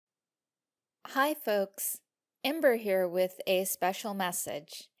Hi folks, Ember here with a special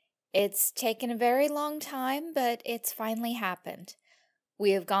message. It's taken a very long time, but it's finally happened.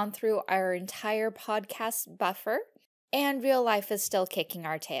 We have gone through our entire podcast buffer, and real life is still kicking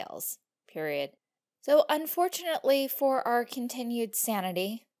our tails, period. So unfortunately for our continued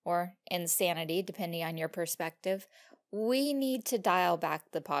sanity, or insanity depending on your perspective, we need to dial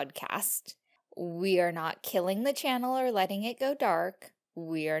back the podcast. We are not killing the channel or letting it go dark.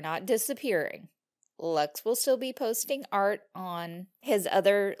 We are not disappearing. Lux will still be posting art on his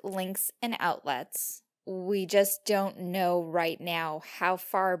other links and outlets. We just don't know right now how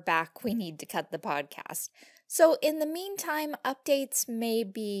far back we need to cut the podcast. So in the meantime, updates may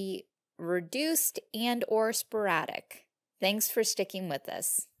be reduced and or sporadic. Thanks for sticking with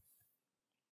us.